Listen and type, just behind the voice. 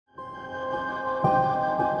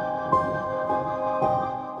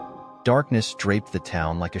Darkness draped the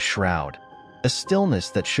town like a shroud, a stillness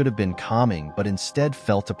that should have been calming but instead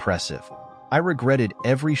felt oppressive. I regretted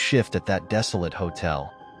every shift at that desolate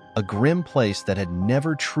hotel, a grim place that had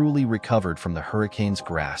never truly recovered from the hurricane's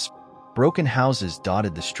grasp. Broken houses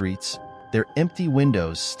dotted the streets, their empty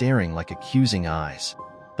windows staring like accusing eyes.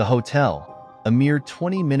 The hotel, a mere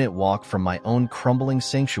 20-minute walk from my own crumbling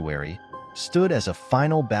sanctuary, stood as a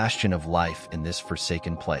final bastion of life in this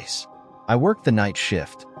forsaken place. I worked the night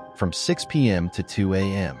shift, from 6 p.m. to 2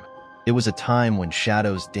 a.m. It was a time when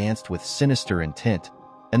shadows danced with sinister intent,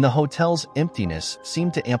 and the hotel's emptiness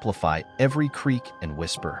seemed to amplify every creak and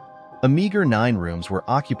whisper. A meager 9 rooms were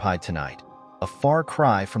occupied tonight, a far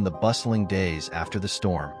cry from the bustling days after the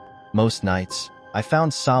storm. Most nights, I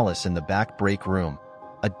found solace in the back break room,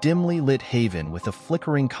 a dimly lit haven with a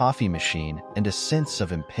flickering coffee machine and a sense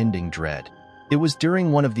of impending dread. It was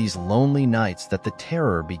during one of these lonely nights that the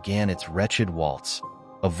terror began its wretched waltz.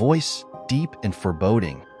 A voice, deep and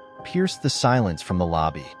foreboding, pierced the silence from the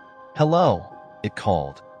lobby. "Hello," it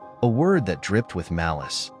called, a word that dripped with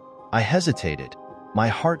malice. I hesitated, my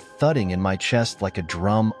heart thudding in my chest like a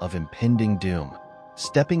drum of impending doom.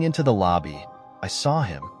 Stepping into the lobby, I saw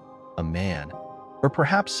him, a man, or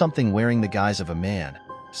perhaps something wearing the guise of a man,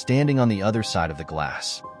 standing on the other side of the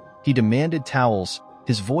glass. He demanded towels,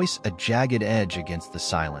 his voice a jagged edge against the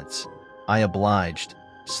silence. I obliged,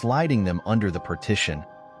 sliding them under the partition,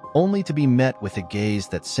 only to be met with a gaze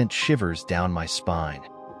that sent shivers down my spine.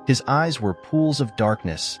 His eyes were pools of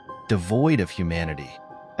darkness, devoid of humanity.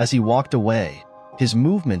 As he walked away, his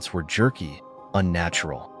movements were jerky,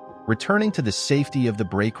 unnatural. Returning to the safety of the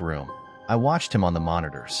break room, I watched him on the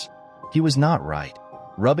monitors. He was not right.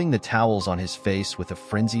 Rubbing the towels on his face with a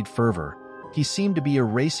frenzied fervor, he seemed to be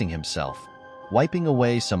erasing himself, wiping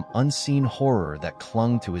away some unseen horror that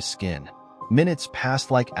clung to his skin. Minutes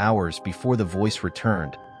passed like hours before the voice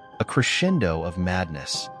returned, a crescendo of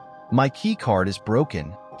madness. "My key card is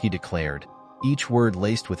broken," he declared, each word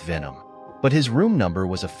laced with venom. But his room number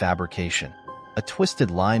was a fabrication, a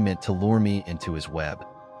twisted lie meant to lure me into his web.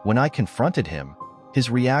 When I confronted him,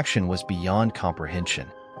 his reaction was beyond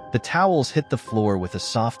comprehension. The towels hit the floor with a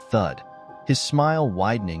soft thud, his smile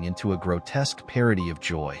widening into a grotesque parody of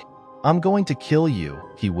joy. "I'm going to kill you,"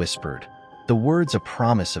 he whispered, the words a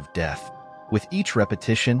promise of death. With each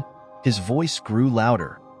repetition, his voice grew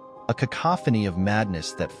louder, a cacophony of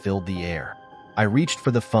madness that filled the air. I reached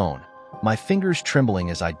for the phone, my fingers trembling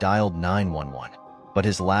as I dialed 911. But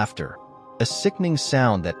his laughter, a sickening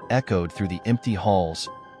sound that echoed through the empty halls,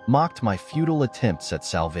 mocked my futile attempts at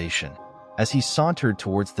salvation. As he sauntered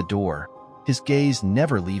towards the door, his gaze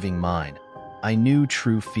never leaving mine, I knew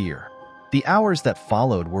true fear. The hours that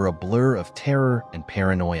followed were a blur of terror and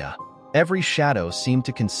paranoia. Every shadow seemed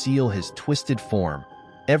to conceal his twisted form,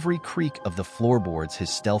 every creak of the floorboards his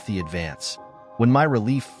stealthy advance. When my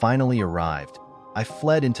relief finally arrived, I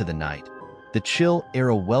fled into the night, the chill air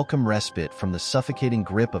a welcome respite from the suffocating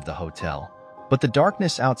grip of the hotel. But the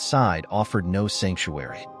darkness outside offered no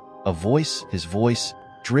sanctuary. His voice,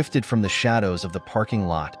 drifted from the shadows of the parking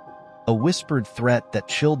lot, a whispered threat that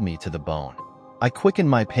chilled me to the bone. I quickened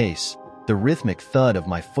my pace, the rhythmic thud of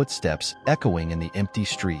my footsteps echoing in the empty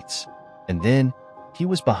streets. And then, he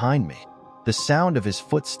was behind me. The sound of his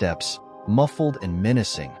footsteps, muffled and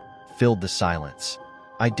menacing, filled the silence.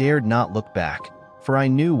 I dared not look back, for I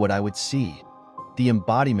knew what I would see. The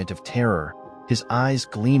embodiment of terror, his eyes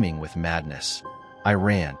gleaming with madness. I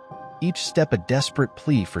ran, each step a desperate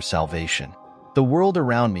plea for salvation. The world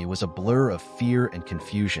around me was a blur of fear and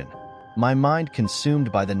confusion, my mind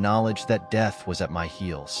consumed by the knowledge that death was at my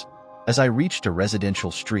heels. As I reached a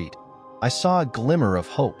residential street, I saw a glimmer of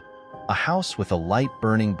hope, a house with a light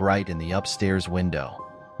burning bright in the upstairs window.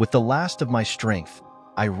 With the last of my strength,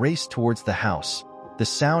 I raced towards the house, the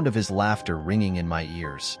sound of his laughter ringing in my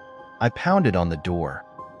ears. I pounded on the door,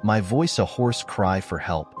 my voice a hoarse cry for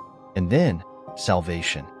help, and then,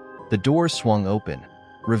 salvation. The door swung open,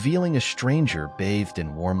 revealing a stranger bathed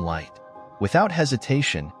in warm light. Without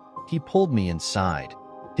hesitation, he pulled me inside,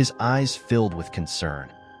 his eyes filled with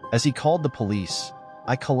concern. As he called the police,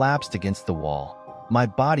 I collapsed against the wall, my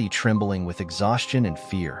body trembling with exhaustion and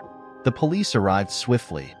fear. The police arrived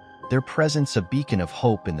swiftly, their presence a beacon of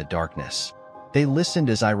hope in the darkness. They listened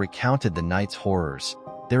as I recounted the night's horrors,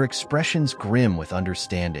 their expressions grim with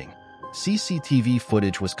understanding. CCTV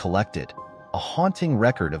footage was collected, a haunting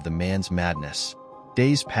record of the man's madness.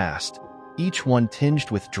 Days passed, each one tinged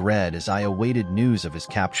with dread as I awaited news of his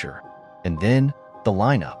capture. And then, the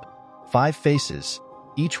lineup. 5 faces,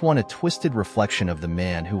 each one a twisted reflection of the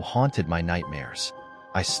man who haunted my nightmares.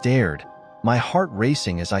 I stared, my heart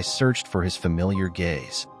racing as I searched for his familiar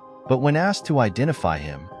gaze. But when asked to identify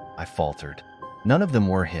him, I faltered. None of them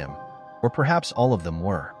were him, or perhaps all of them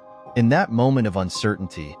were. In that moment of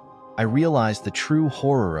uncertainty, I realized the true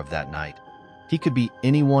horror of that night. He could be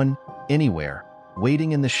anyone, anywhere,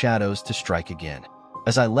 waiting in the shadows to strike again.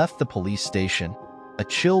 As I left the police station, a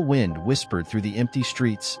chill wind whispered through the empty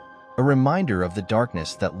streets, a reminder of the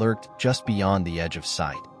darkness that lurked just beyond the edge of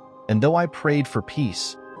sight. And though I prayed for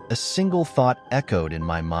peace, a single thought echoed in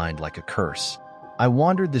my mind like a curse. I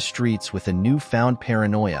wandered the streets with a newfound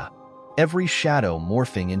paranoia, every shadow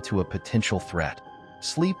morphing into a potential threat.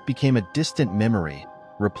 Sleep became a distant memory,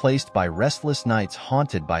 replaced by restless nights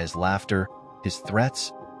haunted by his laughter, his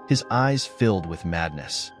threats, his eyes filled with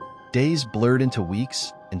madness. Days blurred into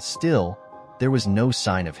weeks, and still, there was no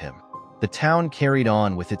sign of him. The town carried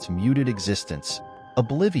on with its muted existence,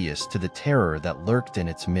 oblivious to the terror that lurked in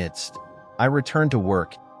its midst. I returned to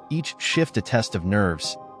work, each shift a test of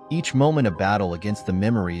nerves, each moment a battle against the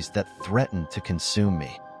memories that threatened to consume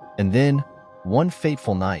me. And then, one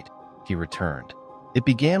fateful night, he returned. It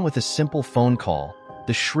began with a simple phone call,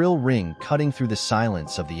 the shrill ring cutting through the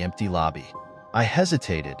silence of the empty lobby. I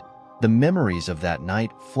hesitated, the memories of that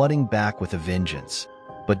night flooding back with a vengeance.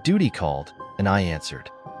 But duty called, and I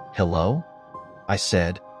answered. "Hello?" I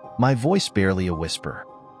said, my voice barely a whisper.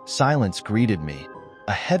 Silence greeted me,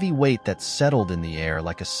 a heavy weight that settled in the air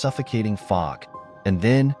like a suffocating fog. And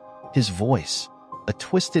then, his voice, a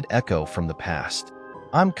twisted echo from the past.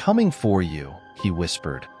 "I'm coming for you," he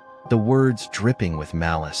whispered, the words dripping with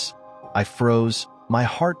malice. I froze, my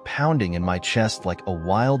heart pounding in my chest like a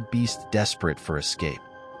wild beast desperate for escape.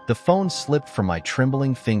 The phone slipped from my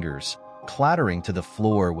trembling fingers, clattering to the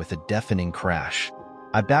floor with a deafening crash.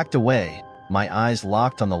 I backed away, my eyes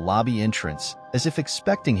locked on the lobby entrance, as if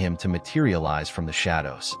expecting him to materialize from the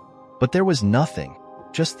shadows. But there was nothing,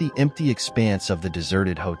 just the empty expanse of the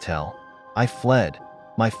deserted hotel. I fled,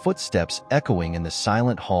 my footsteps echoing in the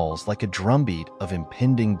silent halls like a drumbeat of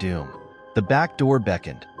impending doom. The back door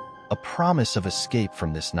beckoned, a promise of escape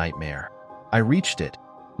from this nightmare. I reached it,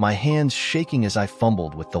 my hands shaking as I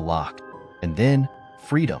fumbled with the lock. And then,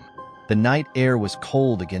 freedom. The night air was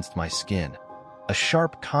cold against my skin, a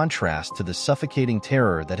sharp contrast to the suffocating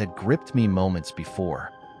terror that had gripped me moments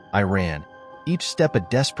before. I ran, each step a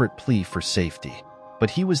desperate plea for safety. But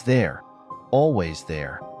he was there, always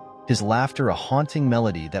there, his laughter a haunting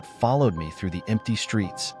melody that followed me through the empty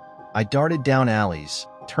streets. I darted down alleys,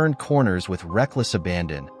 turned corners with reckless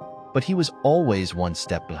abandon, but he was always one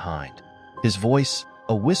step behind. His voice,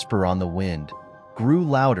 a whisper on the wind, grew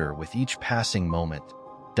louder with each passing moment.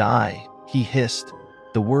 "Die," he hissed,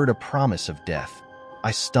 the word a promise of death.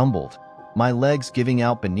 I stumbled, my legs giving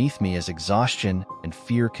out beneath me as exhaustion and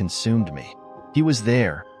fear consumed me. He was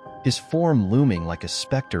there, his form looming like a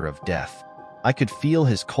specter of death. I could feel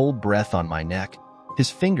his cold breath on my neck, his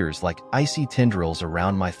fingers like icy tendrils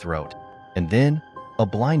around my throat. And then, a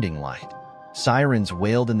blinding light. Sirens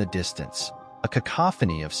wailed in the distance, a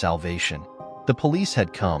cacophony of salvation. The police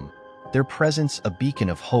had come, their presence a beacon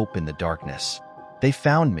of hope in the darkness. They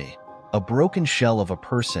found me, a broken shell of a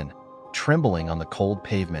person, trembling on the cold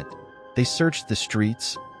pavement. They searched the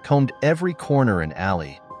streets, combed every corner and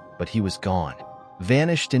alley, but he was gone,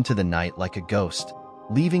 vanished into the night like a ghost,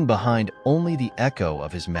 leaving behind only the echo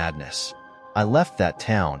of his madness. I left that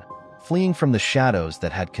town, fleeing from the shadows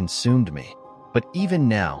that had consumed me. But even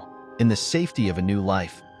now, in the safety of a new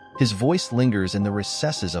life, his voice lingers in the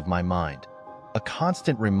recesses of my mind, a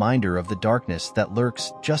constant reminder of the darkness that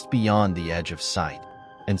lurks just beyond the edge of sight.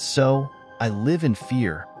 And so, I live in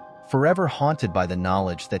fear, forever haunted by the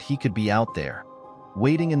knowledge that he could be out there,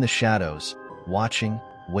 waiting in the shadows, watching,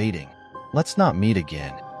 waiting. Let's not meet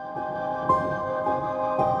again.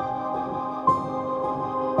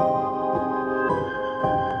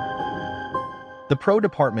 The pro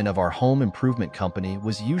department of our home improvement company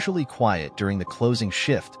was usually quiet during the closing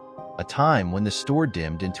shift, a time when the store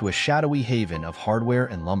dimmed into a shadowy haven of hardware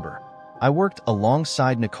and lumber. I worked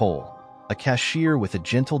alongside Nicole, a cashier with a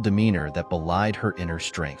gentle demeanor that belied her inner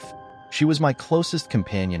strength. She was my closest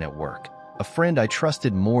companion at work, a friend I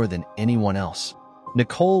trusted more than anyone else.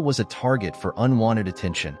 Nicole was a target for unwanted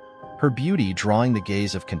attention, her beauty drawing the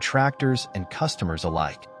gaze of contractors and customers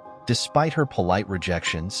alike. Despite her polite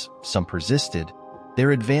rejections, some persisted,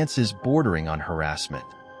 their advances bordering on harassment.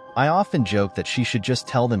 I often joked that she should just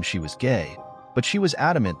tell them she was gay, but she was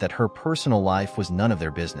adamant that her personal life was none of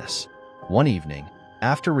their business. One evening,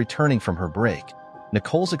 after returning from her break,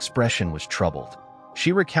 Nicole's expression was troubled.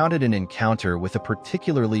 She recounted an encounter with a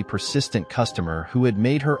particularly persistent customer who had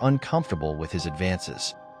made her uncomfortable with his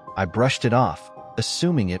advances. I brushed it off,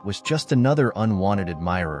 assuming it was just another unwanted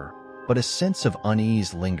admirer, but a sense of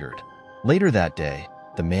unease lingered. Later that day,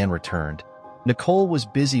 the man returned, Nicole was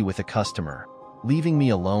busy with a customer, leaving me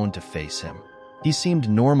alone to face him. He seemed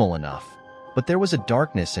normal enough, but there was a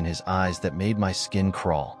darkness in his eyes that made my skin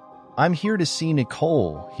crawl. "I'm here to see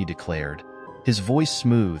Nicole," he declared, his voice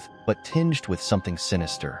smooth but tinged with something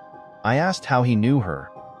sinister. I asked how he knew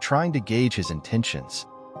her, trying to gauge his intentions.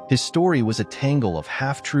 His story was a tangle of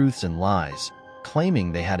half-truths and lies,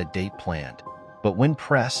 claiming they had a date planned. But when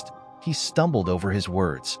pressed, he stumbled over his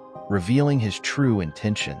words, revealing his true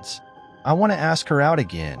intentions. "I want to ask her out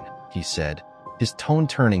again," he said, his tone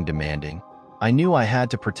turning demanding. I knew I had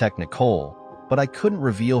to protect Nicole, but I couldn't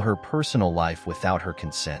reveal her personal life without her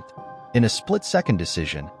consent. In a split-second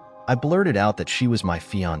decision, I blurted out that she was my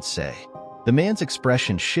fiancée. The man's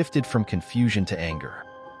expression shifted from confusion to anger.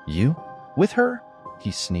 "You? With her?"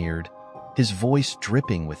 he sneered, his voice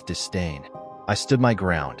dripping with disdain. I stood my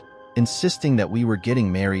ground, insisting that we were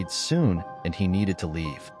getting married soon and he needed to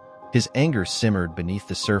leave. His anger simmered beneath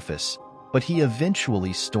the surface, but he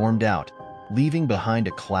eventually stormed out, leaving behind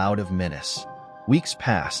a cloud of menace. Weeks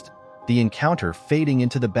passed, the encounter fading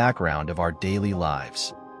into the background of our daily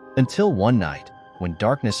lives. Until one night, when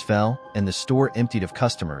darkness fell and the store emptied of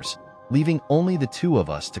customers, leaving only the two of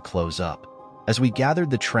us to close up. As we gathered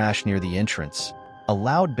the trash near the entrance, a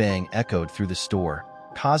loud bang echoed through the store,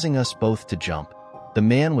 causing us both to jump. The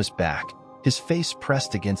man was back, his face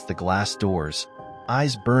pressed against the glass doors,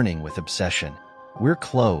 eyes burning with obsession. "We're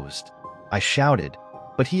closed," I shouted,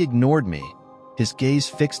 but he ignored me, his gaze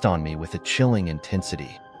fixed on me with a chilling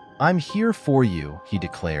intensity. "I'm here for you," he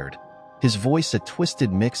declared, his voice a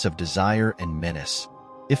twisted mix of desire and menace.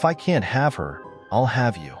 "If I can't have her, I'll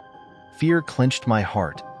have you." Fear clenched my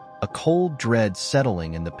heart, a cold dread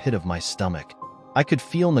settling in the pit of my stomach. I could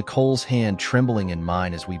feel Nicole's hand trembling in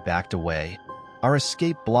mine as we backed away, our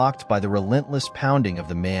escape blocked by the relentless pounding of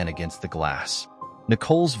the man against the glass.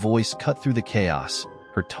 Nicole's voice cut through the chaos,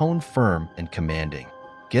 her tone firm and commanding.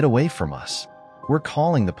 "Get away from us. We're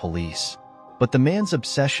calling the police." But the man's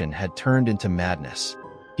obsession had turned into madness.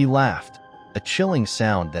 He laughed, a chilling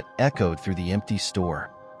sound that echoed through the empty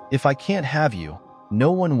store. "If I can't have you,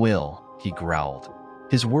 no one will," he growled,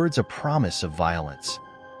 his words a promise of violence.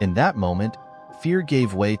 In that moment, fear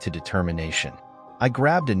gave way to determination. I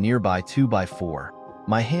grabbed a nearby 2x4,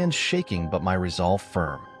 my hands shaking but my resolve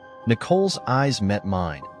firm. Nicole's eyes met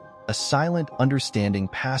mine, a silent understanding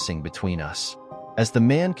passing between us. As the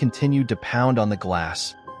man continued to pound on the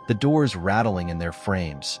glass, the doors rattling in their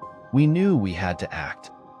frames, we knew we had to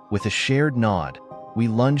act. With a shared nod, we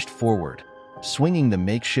lunged forward, swinging the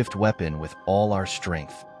makeshift weapon with all our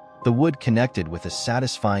strength. The wood connected with a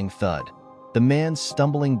satisfying thud, the man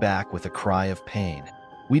stumbling back with a cry of pain.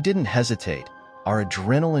 We didn't hesitate, our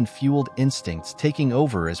adrenaline-fueled instincts taking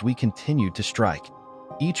over as we continued to strike,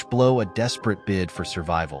 each blow a desperate bid for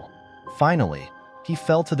survival. Finally, he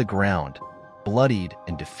fell to the ground, bloodied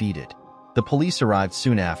and defeated. The police arrived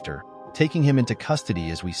soon after, taking him into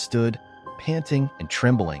custody as we stood, panting and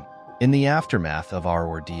trembling, in the aftermath of our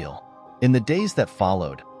ordeal. In the days that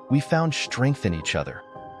followed, we found strength in each other,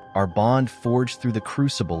 our bond forged through the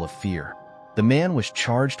crucible of fear. The man was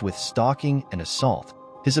charged with stalking and assault,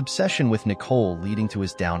 his obsession with Nicole leading to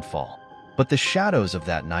his downfall. But the shadows of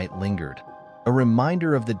that night lingered, a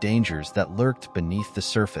reminder of the dangers that lurked beneath the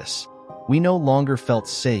surface. We no longer felt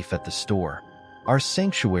safe at the store, our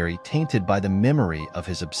sanctuary tainted by the memory of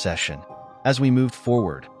his obsession. As we moved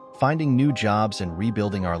forward, finding new jobs and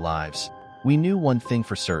rebuilding our lives, we knew one thing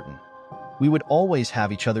for certain. We would always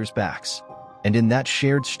have each other's backs, and in that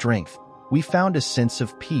shared strength, we found a sense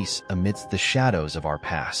of peace amidst the shadows of our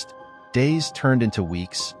past. Days turned into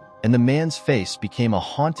weeks, and the man's face became a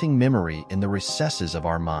haunting memory in the recesses of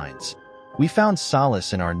our minds. We found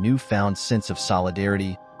solace in our newfound sense of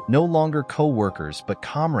solidarity, no longer co-workers but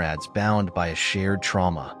comrades bound by a shared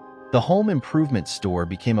trauma. The home improvement store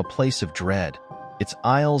became a place of dread, its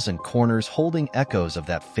aisles and corners holding echoes of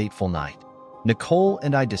that fateful night. Nicole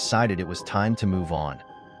and I decided it was time to move on,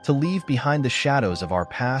 to leave behind the shadows of our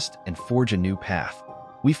past and forge a new path.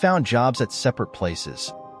 We found jobs at separate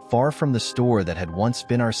places, far from the store that had once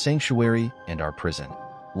been our sanctuary and our prison.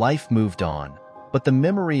 Life moved on, but the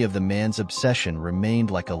memory of the man's obsession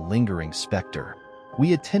remained like a lingering specter.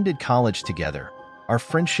 We attended college together, our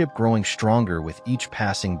friendship growing stronger with each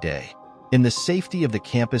passing day. In the safety of the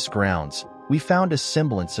campus grounds, we found a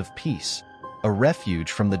semblance of peace, a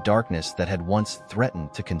refuge from the darkness that had once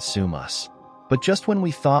threatened to consume us. But just when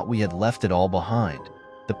we thought we had left it all behind,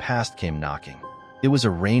 the past came knocking. It was a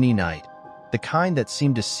rainy night, the kind that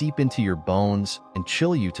seemed to seep into your bones and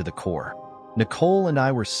chill you to the core. Nicole and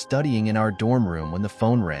I were studying in our dorm room when the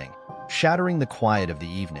phone rang, shattering the quiet of the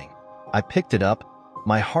evening. I picked it up,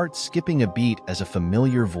 my heart skipping a beat as a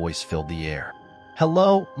familiar voice filled the air.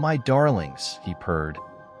 "Hello, my darlings," he purred,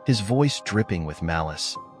 his voice dripping with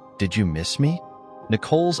malice. "Did you miss me?"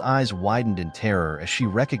 Nicole's eyes widened in terror as she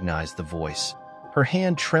recognized the voice, her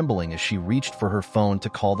hand trembling as she reached for her phone to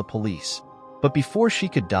call the police. But before she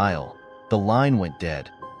could dial, the line went dead,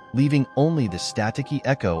 leaving only the staticky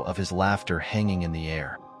echo of his laughter hanging in the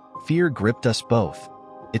air. Fear gripped us both,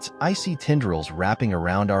 its icy tendrils wrapping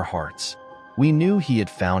around our hearts. We knew he had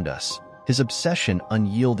found us, his obsession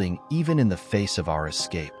unyielding even in the face of our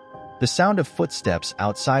escape. The sound of footsteps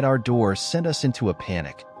outside our door sent us into a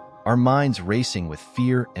panic, our minds racing with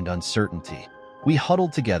fear and uncertainty. We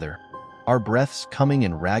huddled together, our breaths coming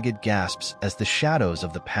in ragged gasps as the shadows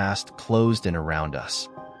of the past closed in around us.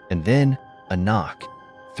 And then, a knock.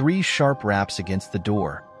 3 sharp raps against the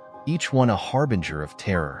door, each one a harbinger of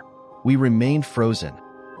terror. We remained frozen,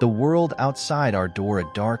 the world outside our door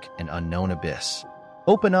a dark and unknown abyss.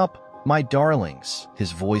 "Open up, my darlings,"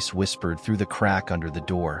 his voice whispered through the crack under the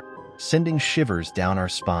door, sending shivers down our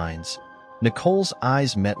spines. Nicole's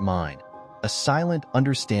eyes met mine, a silent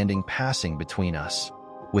understanding passing between us.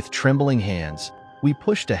 With trembling hands, we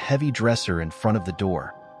pushed a heavy dresser in front of the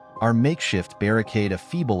door, our makeshift barricade a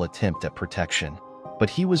feeble attempt at protection. But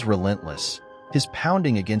he was relentless, his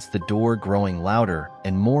pounding against the door growing louder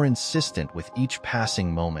and more insistent with each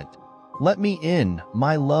passing moment. "Let me in,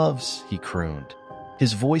 my loves," he crooned,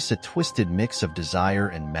 his voice a twisted mix of desire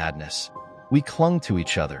and madness. We clung to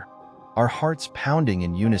each other, our hearts pounding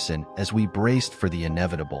in unison as we braced for the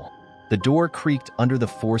inevitable. The door creaked under the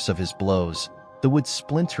force of his blows, the wood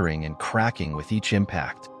splintering and cracking with each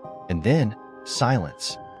impact. And then,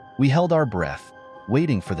 silence. We held our breath,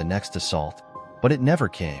 waiting for the next assault, but it never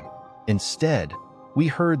came. Instead, we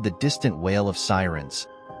heard the distant wail of sirens,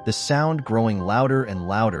 the sound growing louder and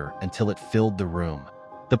louder until it filled the room.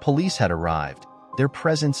 The police had arrived, their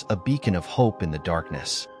presence a beacon of hope in the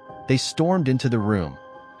darkness. They stormed into the room,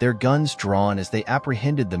 their guns drawn as they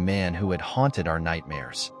apprehended the man who had haunted our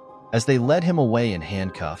nightmares. As they led him away in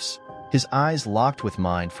handcuffs, his eyes locked with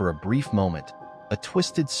mine for a brief moment, a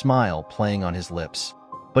twisted smile playing on his lips.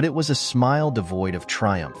 But it was a smile devoid of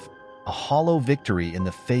triumph, a hollow victory in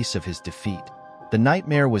the face of his defeat. The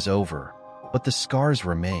nightmare was over, but the scars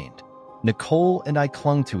remained. Nicole and I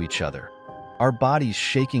clung to each other, our bodies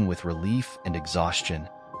shaking with relief and exhaustion.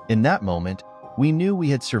 In that moment, we knew we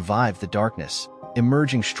had survived the darkness,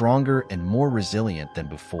 emerging stronger and more resilient than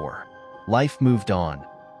before. Life moved on,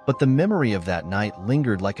 but the memory of that night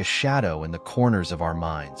lingered like a shadow in the corners of our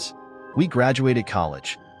minds. We graduated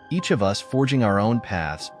college, each of us forging our own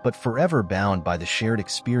paths, but forever bound by the shared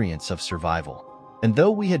experience of survival. And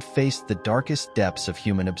though we had faced the darkest depths of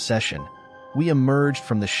human obsession, we emerged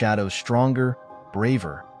from the shadows stronger,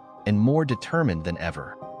 braver, and more determined than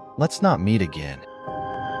ever. Let's not meet again.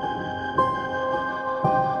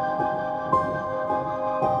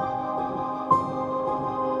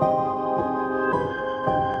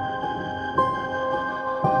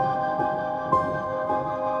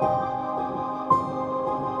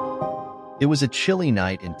 It was a chilly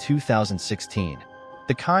night in 2016,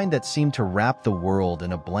 the kind that seemed to wrap the world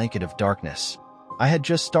in a blanket of darkness. I had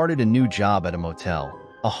just started a new job at a motel,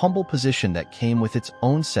 a humble position that came with its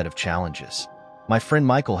own set of challenges. My friend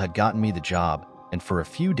Michael had gotten me the job, and for a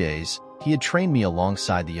few days, he had trained me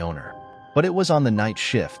alongside the owner. But it was on the night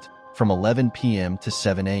shift, from 11 p.m. to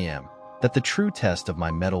 7 a.m., that the true test of my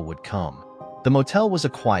mettle would come. The motel was a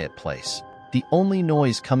quiet place, the only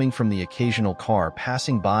noise coming from the occasional car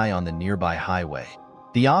passing by on the nearby highway.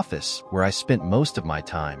 The office, where I spent most of my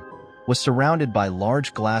time, was surrounded by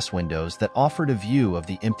large glass windows that offered a view of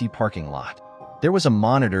the empty parking lot. There was a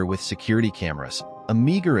monitor with security cameras, a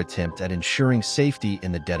meager attempt at ensuring safety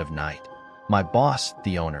in the dead of night. My boss,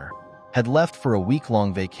 the owner, had left for a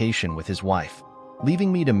week-long vacation with his wife,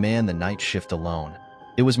 leaving me to man the night shift alone.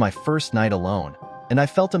 It was my first night alone, and I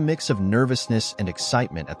felt a mix of nervousness and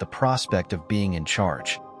excitement at the prospect of being in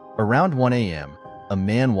charge. Around 1 a.m., a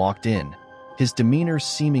man walked in, his demeanor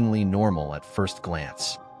seemingly normal at first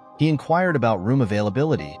glance. He inquired about room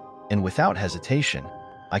availability, and without hesitation,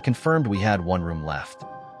 I confirmed we had one room left.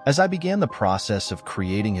 As I began the process of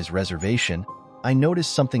creating his reservation, I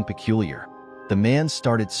noticed something peculiar. The man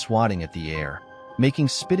started swatting at the air, making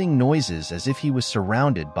spitting noises as if he was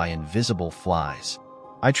surrounded by invisible flies.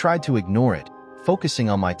 I tried to ignore it, focusing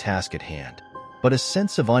on my task at hand, but a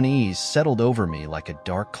sense of unease settled over me like a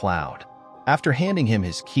dark cloud. After handing him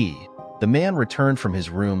his key, the man returned from his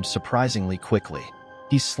room surprisingly quickly.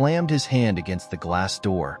 He slammed his hand against the glass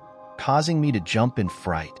door, causing me to jump in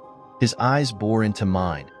fright. His eyes bore into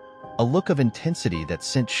mine, a look of intensity that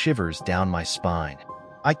sent shivers down my spine.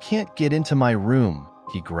 "I can't get into my room,"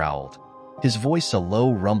 he growled, his voice a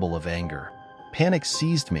low rumble of anger. Panic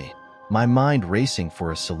seized me, my mind racing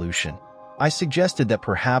for a solution. I suggested that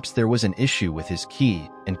perhaps there was an issue with his key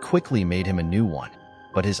and quickly made him a new one.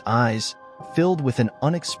 But his eyes, filled with an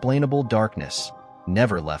unexplainable darkness,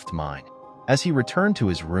 never left mine. As he returned to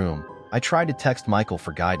his room, I tried to text Michael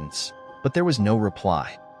for guidance, but there was no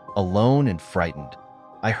reply. Alone and frightened,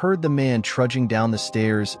 I heard the man trudging down the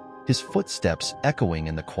stairs, his footsteps echoing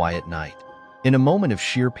in the quiet night. In a moment of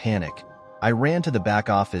sheer panic, I ran to the back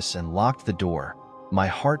office and locked the door, my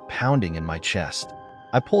heart pounding in my chest.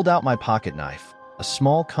 I pulled out my pocket knife, a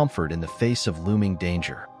small comfort in the face of looming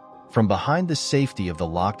danger. From behind the safety of the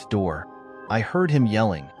locked door, I heard him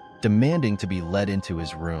yelling, demanding to be led into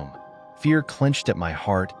his room. Fear clenched at my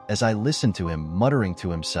heart as I listened to him muttering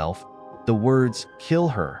to himself, the words, "Kill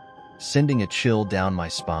her," sending a chill down my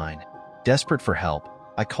spine. Desperate for help,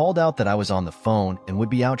 I called out that I was on the phone and would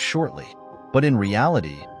be out shortly. But in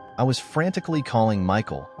reality, I was frantically calling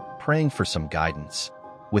Michael, praying for some guidance.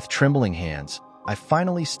 With trembling hands, I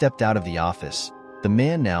finally stepped out of the office, the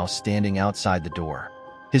man now standing outside the door.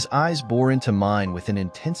 His eyes bore into mine with an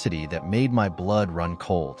intensity that made my blood run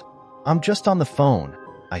cold. "I'm just on the phone,"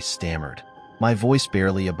 I stammered, my voice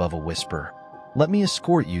barely above a whisper. "Let me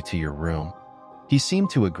escort you to your room." He seemed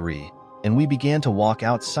to agree, and we began to walk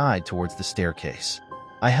outside towards the staircase.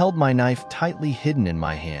 I held my knife tightly hidden in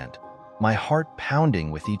my hand, my heart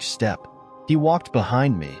pounding with each step. He walked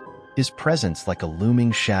behind me, his presence like a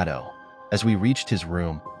looming shadow. As we reached his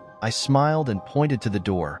room, I smiled and pointed to the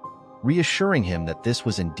door, reassuring him that this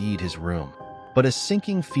was indeed his room. But a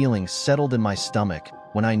sinking feeling settled in my stomach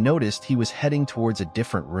when I noticed he was heading towards a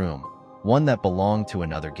different room, one that belonged to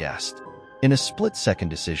another guest. In a split-second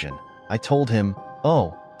decision, I told him,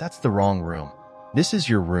 "Oh, that's the wrong room. This is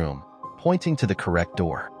your room," pointing to the correct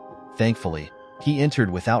door. Thankfully, he entered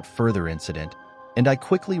without further incident, and I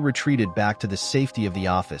quickly retreated back to the safety of the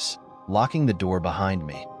office, locking the door behind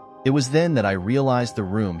me. It was then that I realized the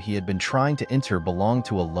room he had been trying to enter belonged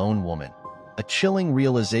to a lone woman, a chilling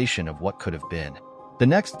realization of what could have been. The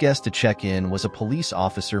next guest to check in was a police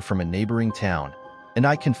officer from a neighboring town, and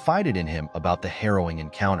I confided in him about the harrowing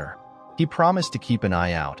encounter. He promised to keep an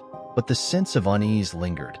eye out, but the sense of unease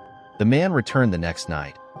lingered. The man returned the next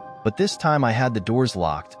night, but this time I had the doors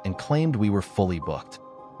locked and claimed we were fully booked.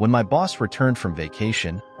 When my boss returned from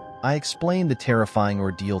vacation, I explained the terrifying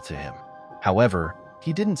ordeal to him. However,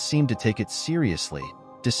 he didn't seem to take it seriously,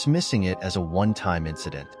 dismissing it as a one-time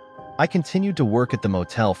incident. I continued to work at the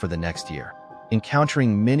motel for the next year,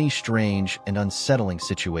 encountering many strange and unsettling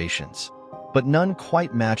situations. But none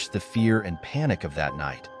quite matched the fear and panic of that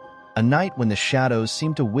night. A night when the shadows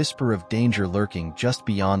seemed to whisper of danger lurking just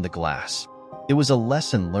beyond the glass. It was a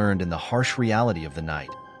lesson learned in the harsh reality of the night,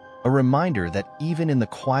 a reminder that even in the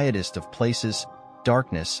quietest of places,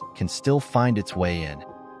 darkness can still find its way in.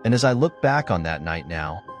 And as I look back on that night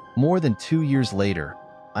now, more than 2 years later,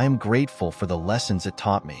 I am grateful for the lessons it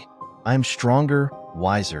taught me. I am stronger,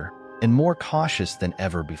 wiser, and more cautious than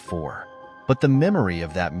ever before. But the memory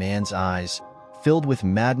of that man's eyes, filled with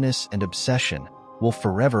madness and obsession, will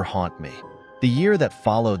forever haunt me. The year that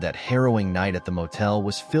followed that harrowing night at the motel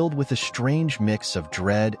was filled with a strange mix of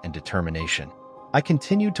dread and determination. I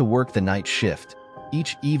continued to work the night shift,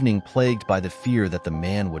 each evening plagued by the fear that the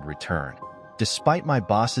man would return. Despite my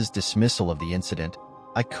boss's dismissal of the incident,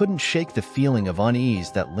 I couldn't shake the feeling of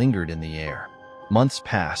unease that lingered in the air. Months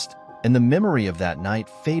passed, and the memory of that night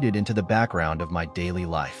faded into the background of my daily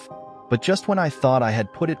life. But just when I thought I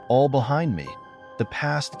had put it all behind me, the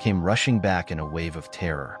past came rushing back in a wave of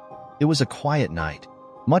terror. It was a quiet night,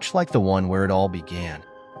 much like the one where it all began.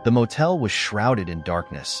 The motel was shrouded in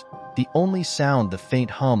darkness, the only sound the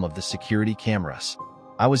faint hum of the security cameras.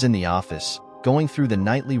 I was in the office, going through the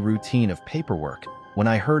nightly routine of paperwork, when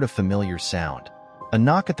I heard a familiar sound. A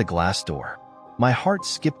knock at the glass door. My heart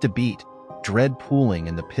skipped a beat, dread pooling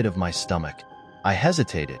in the pit of my stomach. I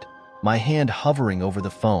hesitated, my hand hovering over the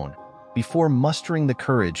phone, before mustering the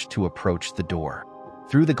courage to approach the door.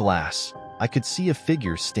 Through the glass, I could see a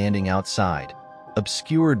figure standing outside,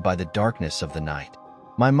 obscured by the darkness of the night.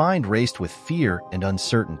 My mind raced with fear and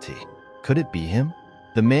uncertainty. Could it be him?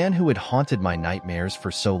 The man who had haunted my nightmares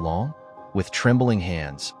for so long? With trembling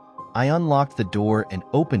hands, I unlocked the door and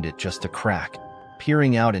opened it just a crack,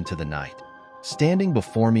 peering out into the night. Standing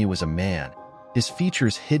before me was a man, his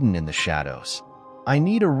features hidden in the shadows. "I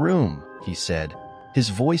need a room," he said, his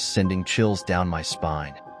voice sending chills down my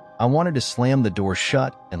spine. I wanted to slam the door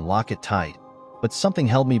shut and lock it tight, but something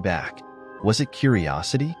held me back. Was it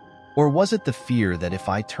curiosity? Or was it the fear that if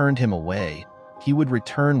I turned him away, he would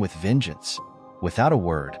return with vengeance? Without a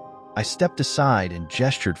word, I stepped aside and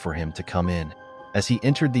gestured for him to come in. As he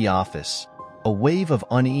entered the office, a wave of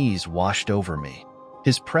unease washed over me.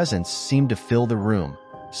 His presence seemed to fill the room,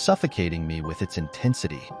 suffocating me with its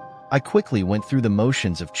intensity. I quickly went through the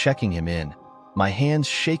motions of checking him in, my hands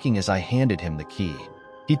shaking as I handed him the key.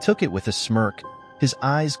 He took it with a smirk, his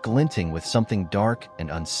eyes glinting with something dark and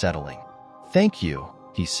unsettling. "Thank you,"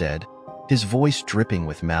 he said, his voice dripping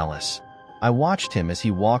with malice. I watched him as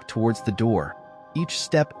he walked towards the door, each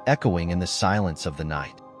step echoing in the silence of the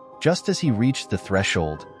night. Just as he reached the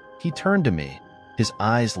threshold, he turned to me, his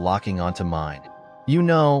eyes locking onto mine. "You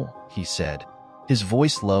know," he said, his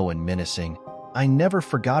voice low and menacing, "I never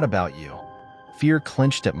forgot about you." Fear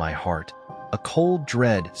clenched at my heart, a cold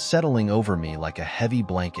dread settling over me like a heavy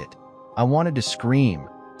blanket. I wanted to scream,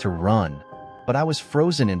 to run, but I was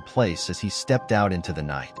frozen in place as he stepped out into the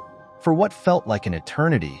night. For what felt like an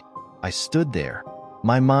eternity, I stood there,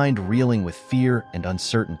 my mind reeling with fear and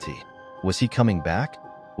uncertainty. Was he coming back?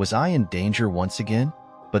 Was I in danger once again?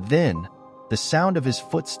 But then, the sound of his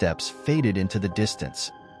footsteps faded into the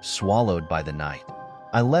distance, swallowed by the night.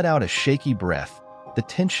 I let out a shaky breath, the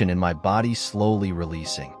tension in my body slowly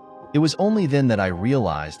releasing. It was only then that I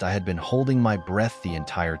realized I had been holding my breath the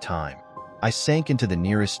entire time. I sank into the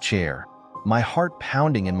nearest chair, my heart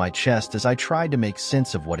pounding in my chest as I tried to make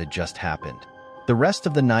sense of what had just happened. The rest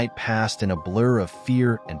of the night passed in a blur of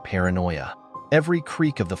fear and paranoia. Every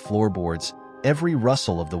creak of the floorboards, every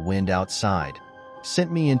rustle of the wind outside,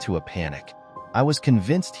 sent me into a panic. I was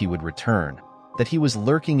convinced he would return, that he was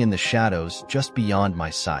lurking in the shadows just beyond my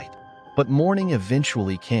sight. But morning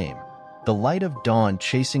eventually came, the light of dawn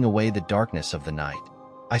chasing away the darkness of the night.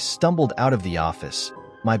 I stumbled out of the office,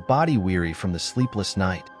 my body weary from the sleepless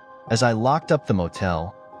night. As I locked up the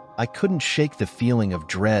motel, I couldn't shake the feeling of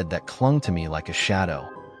dread that clung to me like a shadow.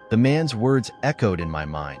 The man's words echoed in my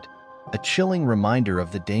mind, a chilling reminder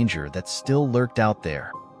of the danger that still lurked out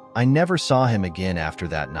there. I never saw him again after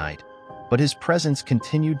that night, but his presence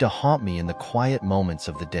continued to haunt me in the quiet moments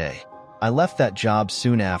of the day. I left that job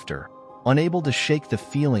soon after, unable to shake the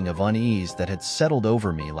feeling of unease that had settled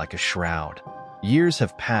over me like a shroud. Years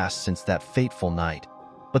have passed since that fateful night,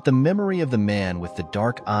 but the memory of the man with the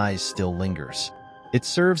dark eyes still lingers. It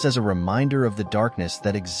serves as a reminder of the darkness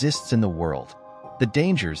that exists in the world, the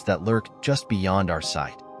dangers that lurk just beyond our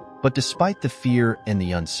sight. But despite the fear and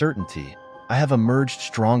the uncertainty, I have emerged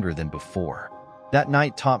stronger than before. That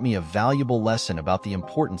night taught me a valuable lesson about the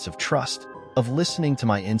importance of trust, of listening to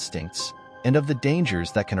my instincts, and of the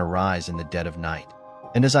dangers that can arise in the dead of night.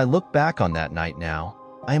 And as I look back on that night now,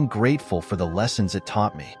 I am grateful for the lessons it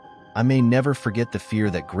taught me. I may never forget the fear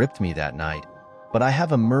that gripped me that night, but I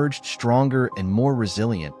have emerged stronger and more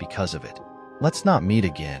resilient because of it. Let's not meet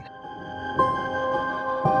again.